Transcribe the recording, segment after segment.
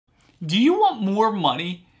Do you want more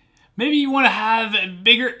money? Maybe you want to have a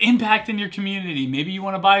bigger impact in your community. Maybe you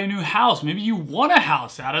want to buy a new house. Maybe you want a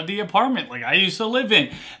house out of the apartment like I used to live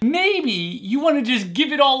in. Maybe you want to just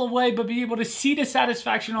give it all away but be able to see the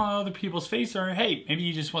satisfaction on other people's face. Or hey, maybe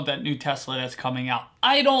you just want that new Tesla that's coming out.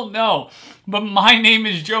 I don't know. But my name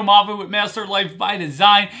is Joe Moffitt with Master Life by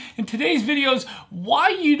Design. And today's video is why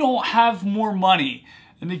you don't have more money.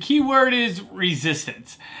 And the key word is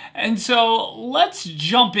resistance. And so let's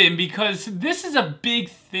jump in, because this is a big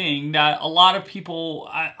thing that a lot of people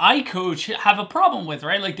I coach have a problem with,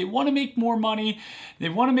 right? Like they want to make more money, they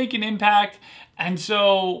want to make an impact, and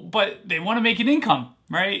so, but they want to make an income,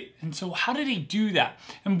 right? And so how do they do that?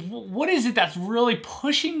 And what is it that's really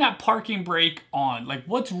pushing that parking brake on? Like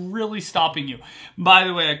what's really stopping you? By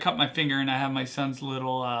the way, I cut my finger and I have my son's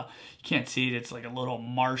little, you can't see it, it's like a little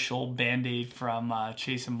Marshall Band-Aid from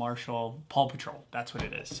Chase and Marshall Paw Patrol. That's what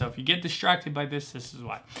it is. So if you get distracted by this is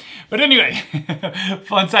why. But anyway,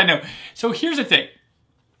 fun side note. So here's the thing.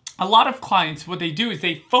 A lot of clients, what they do is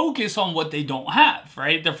they focus on what they don't have,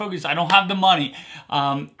 right? They're focused, I don't have the money.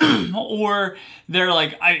 Or they're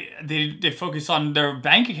like, they focus on their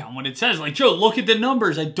bank account when it says like, Joe, look at the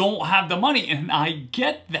numbers, I don't have the money. And I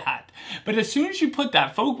get that. But as soon as you put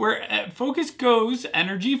that, where focus goes,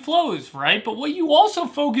 energy flows, right? But what you also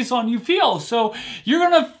focus on, you feel. So you're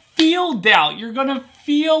going to feel doubt. You're going to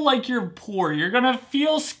feel like you're poor. You're going to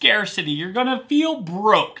feel scarcity. You're going to feel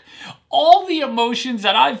broke. All the emotions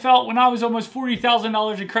that I felt when I was almost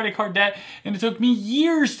 $40,000 in credit card debt, and it took me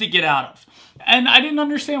years to get out of. And I didn't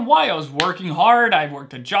understand why. I was working hard. I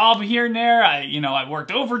worked a job here and there. I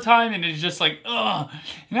worked overtime, and it's just like, ugh.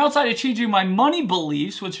 And outside of changing my money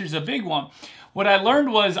beliefs, which is a big one, what I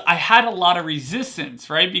learned was I had a lot of resistance,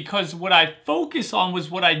 right? Because what I focused on was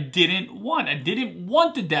what I didn't want. I didn't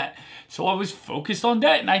want the debt. So I was focused on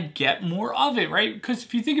debt, and I get more of it, right? Because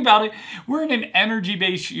if you think about it, we're in an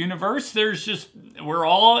energy-based universe. We're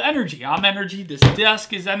all energy. I'm energy. This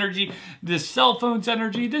desk is energy. This cell phone's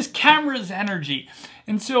energy. This camera's energy.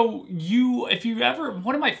 And so if you ever,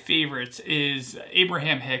 one of my favorites is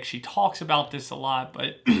Abraham Hicks. She talks about this a lot,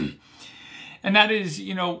 but and that is,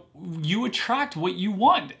 you attract what you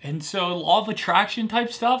want. And so law of attraction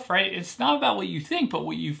type stuff, right? It's not about what you think, but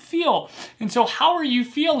what you feel. And so how are you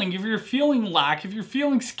feeling? If you're feeling lack, if you're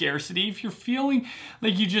feeling scarcity, if you're feeling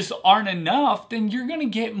like you just aren't enough, then you're going to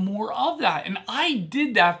get more of that. And I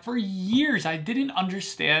did that for years. I didn't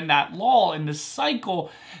understand that law and the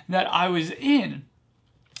cycle that I was in.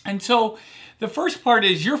 And so the first part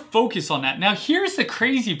is you're focused on that. Now here's the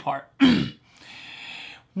crazy part.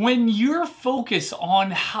 When you're focused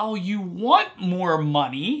on how you want more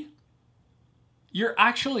money, you're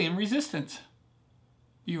actually in resistance.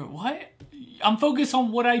 You're what? I'm focused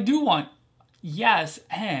on what I do want. Yes,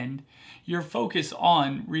 and you're focused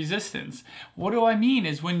on resistance. What do I mean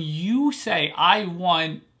is when you say, I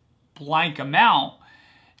want blank amount,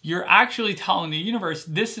 you're actually telling the universe,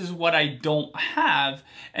 this is what I don't have,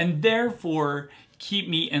 and therefore keep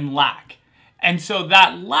me in lack. And so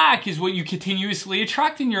that lack is what you continuously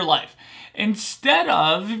attract in your life. Instead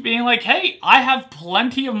of being like, hey, I have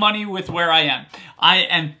plenty of money with where I am. I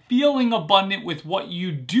am feeling abundant with what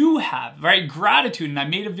you do have, right? Gratitude. And I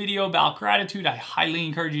made a video about gratitude. I highly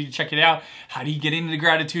encourage you to check it out. How do you get into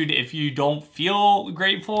gratitude if you don't feel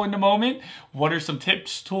grateful in the moment? What are some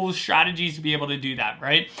tips, tools, strategies to be able to do that,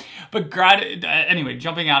 right? But anyway,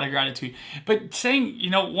 jumping out of gratitude. But saying,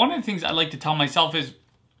 one of the things I like to tell myself is,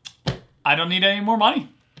 I don't need any more money.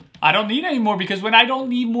 I don't need any more, because when I don't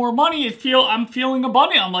need more money, I'm feeling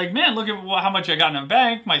abundant. I'm like, man, look at how much I got in the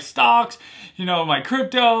bank, my stocks, my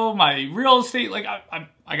crypto, my real estate. Like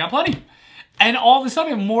I got plenty. And all of a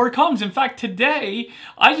sudden more comes. In fact, today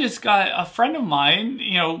I just got a friend of mine,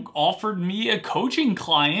 offered me a coaching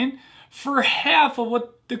client for half of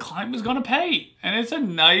what the client was going to pay. And it's a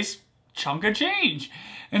nice chunk of change.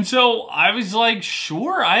 And so I was like,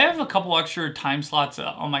 sure, I have a couple extra time slots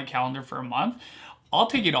on my calendar for a month. I'll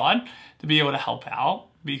take it on to be able to help out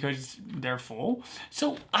because they're full.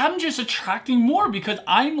 So I'm just attracting more because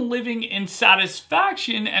I'm living in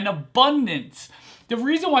satisfaction and abundance. The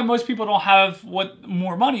reason why most people don't have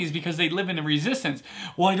more money is because they live in a resistance.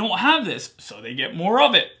 Well, I don't have this, so they get more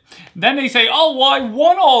of it. Then they say, oh, well, I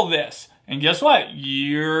want all this. And guess what?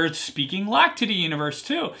 You're speaking lack to the universe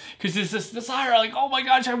too. Because there's this desire, like, oh my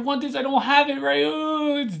gosh, I want this, I don't have it, right?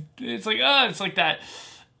 Oh, it's like that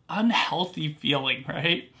unhealthy feeling,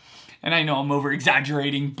 right? And I know I'm over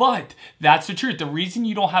exaggerating, but that's the truth. The reason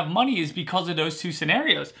you don't have money is because of those two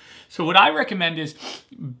scenarios. So what I recommend is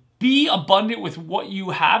be abundant with what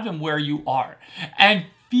you have and where you are. And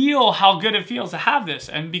feel how good it feels to have this.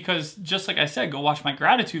 And because, just like I said, go watch my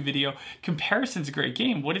gratitude video. Comparison's a great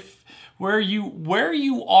game. What if where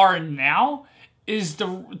you are now is the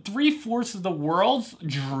 3/4 of the world's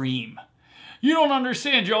dream? You don't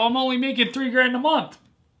understand, Joe. I'm only making $3 grand a month.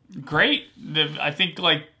 Great. I think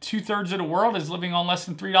like 2/3 of the world is living on less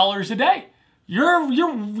than $3 a day. You're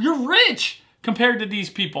rich compared to these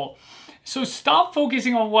people. So stop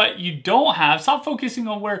focusing on what you don't have. Stop focusing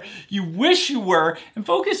on where you wish you were and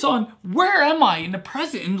focus on where am I in the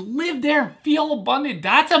present and live there and feel abundant.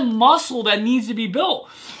 That's a muscle that needs to be built.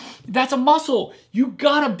 That's a muscle. You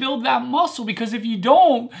gotta build that muscle, because if you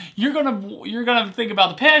don't, you're gonna think about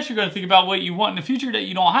the past, you're gonna think about what you want in the future that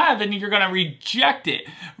you don't have, and you're gonna reject it.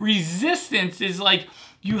 Resistance is like,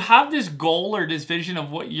 you have this goal or this vision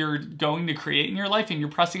of what you're going to create in your life and you're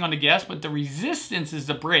pressing on the gas, but the resistance is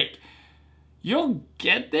the brake. You'll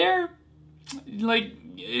get there, like,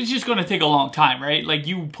 it's just gonna take a long time, right? Like,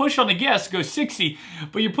 you push on the gas, go 60,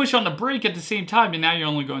 but you push on the brake at the same time, and now you're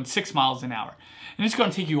only going 6 miles an hour. And it's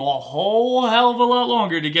gonna take you a whole hell of a lot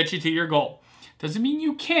longer to get you to your goal. Doesn't mean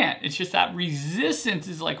you can't, it's just that resistance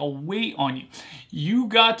is like a weight on you. You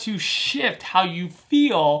got to shift how you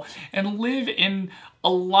feel and live in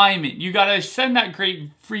alignment. You gotta send that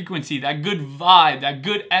great frequency, that good vibe, that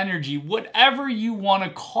good energy, whatever you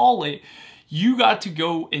wanna call it. You got to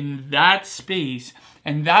go in that space,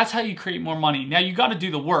 and that's how you create more money. Now, you got to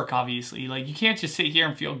do the work, obviously. Like, you can't just sit here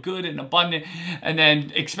and feel good and abundant and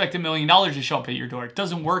then expect $1 million to show up at your door. It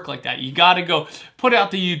doesn't work like that. You got to go put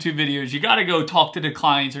out the YouTube videos. You got to go talk to the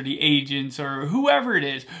clients or the agents or whoever it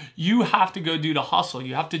is. You have to go do the hustle.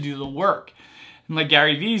 You have to do the work. And like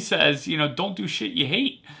Gary Vee says, you know, don't do shit you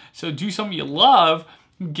hate. So do something you love,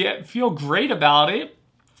 feel great about it,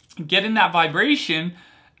 get in that vibration,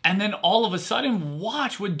 and then all of a sudden,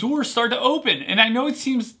 watch what doors start to open. And I know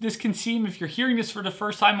this can seem, if you're hearing this for the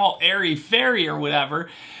first time, all airy-fairy or whatever,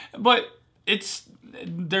 but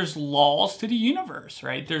there's laws to the universe,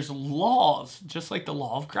 right? There's laws, just like the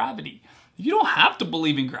law of gravity. You don't have to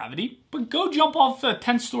believe in gravity, but go jump off a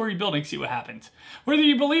 10-story building, see what happens. Whether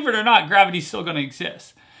you believe it or not, gravity's still gonna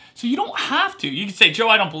exist. So you don't have to. You can say, Joe,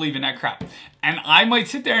 I don't believe in that crap. And I might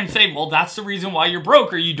sit there and say, well, that's the reason why you're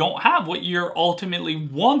broke, or you don't have what you're ultimately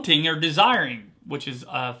wanting or desiring, which is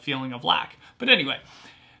a feeling of lack. But anyway,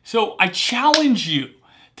 so I challenge you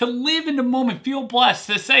to live in the moment, feel blessed,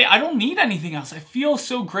 to say, I don't need anything else. I feel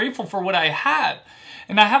so grateful for what I have.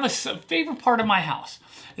 And I have a favorite part of my house.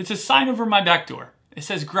 It's a sign over my back door. It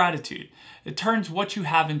says gratitude. It turns what you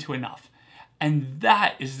have into enough. And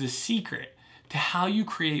that is the secret to how you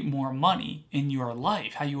create more money in your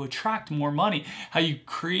life, how you attract more money, how you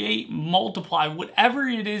create, multiply, whatever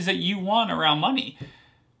it is that you want around money.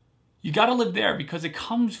 You got to live there, because it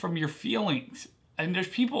comes from your feelings. And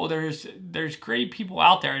there's great people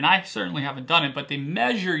out there, and I certainly haven't done it, but they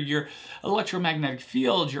measure your electromagnetic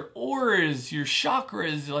field, your auras, your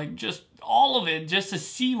chakras, like just all of it, just to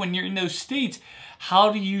see when you're in those states,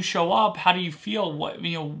 how do you show up? How do you feel? What,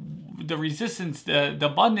 you know, the resistance, the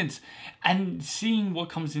abundance, and seeing what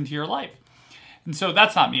comes into your life. And so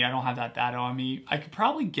that's not me. I don't have that data on me. I could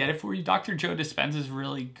probably get it for you. Dr. Joe Dispenza is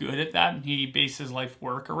really good at that, and he bases his life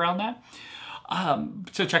work around that.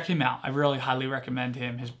 So check him out. I really highly recommend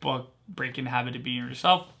him. His book, Breaking the Habit of Being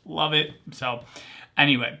Yourself. Love it. So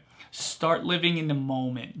anyway, start living in the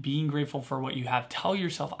moment, being grateful for what you have. Tell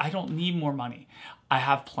yourself, I don't need more money. I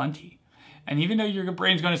have plenty. And even though your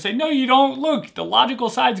brain's going to say, no, you don't, look, the logical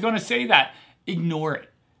side's going to say that, ignore it.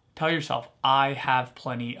 Tell yourself, I have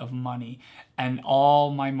plenty of money, and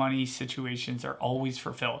all my money situations are always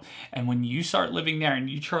fulfilled. And when you start living there and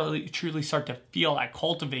you truly start to feel that,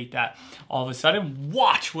 cultivate that, all of a sudden,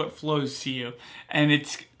 watch what flows to you. And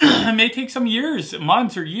it may take some years,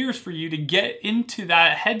 months or years for you to get into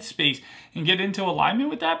that headspace and get into alignment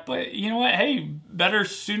with that. But you know what? Hey, better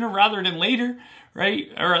sooner rather than later,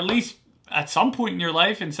 right? Or at least at some point in your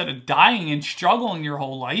life, instead of dying and struggling your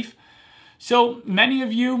whole life. So many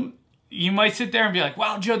of you might sit there and be like,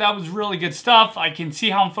 wow, Joe, that was really good stuff. I can see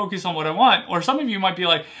how I'm focused on what I want. Or some of you might be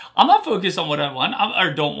like, I'm not focused on what I want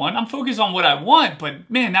or don't want. I'm focused on what I want. But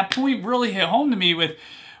man, that point really hit home to me with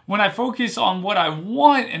when I focus on what I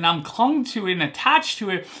want and I'm clung to it and attached to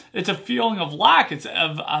it, it's a feeling of lack. It's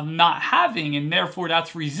of not having, and therefore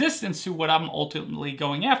that's resistance to what I'm ultimately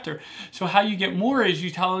going after. So how you get more is you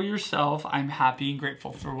tell yourself, I'm happy and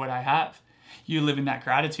grateful for what I have. You live in that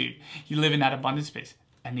gratitude. You live in that abundance space,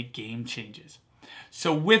 and the game changes.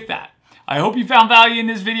 So with that, I hope you found value in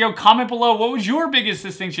this video. Comment below, what was your biggest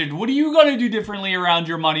distinction? What are you going to do differently around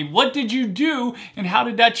your money? What did you do and how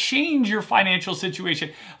did that change your financial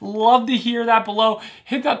situation? Love to hear that below.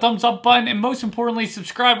 Hit that thumbs up button and most importantly,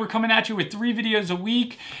 subscribe. We're coming at you with 3 videos a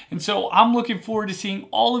week. And so I'm looking forward to seeing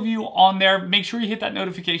all of you on there. Make sure you hit that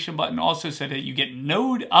notification button also so that you get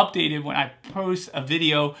updated when I post a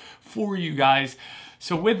video for you guys.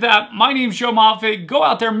 So with that, my name's Joe Moffett. Go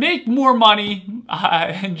out there, make more money.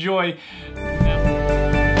 Enjoy.